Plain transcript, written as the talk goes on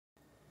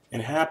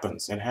It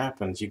happens. It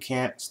happens. You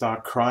can't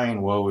start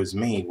crying, woe is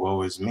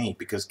me,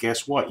 because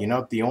guess what? You're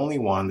not the only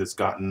one that's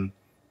gotten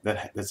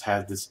that's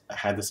had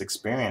this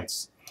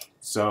experience.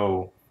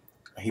 So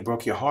he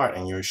broke your heart,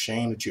 and you're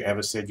ashamed that you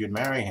ever said you'd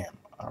marry him.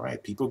 All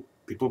right, people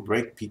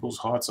break people's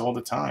hearts all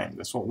the time.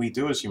 That's what we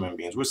do as human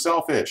beings. We're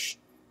selfish.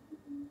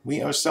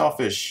 We are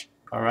selfish.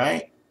 All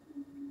right,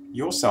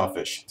 you're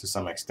selfish to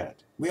some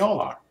extent. We all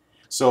are.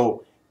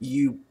 So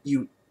you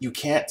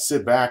can't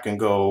sit back and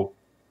go,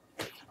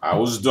 I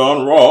was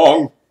done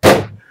wrong.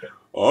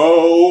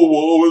 Oh,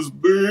 woe is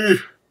me.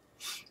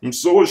 I'm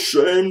so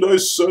ashamed I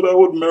said I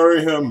would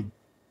marry him.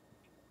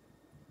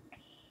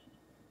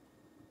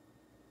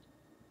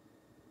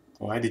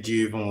 Why did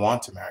you even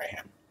want to marry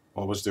him?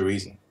 What was the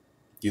reason?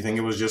 Do you think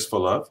it was just for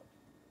love?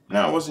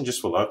 No, it wasn't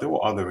just for love. There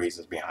were other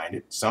reasons behind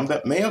it. Some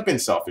that may have been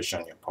selfish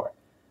on your part.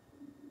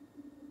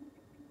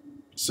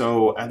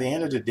 So at the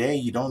end of the day,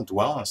 you don't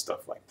dwell on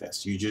stuff like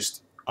this. You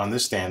just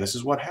understand this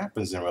is what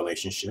happens in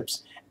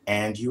relationships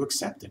and you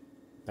accept it.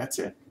 That's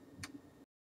it.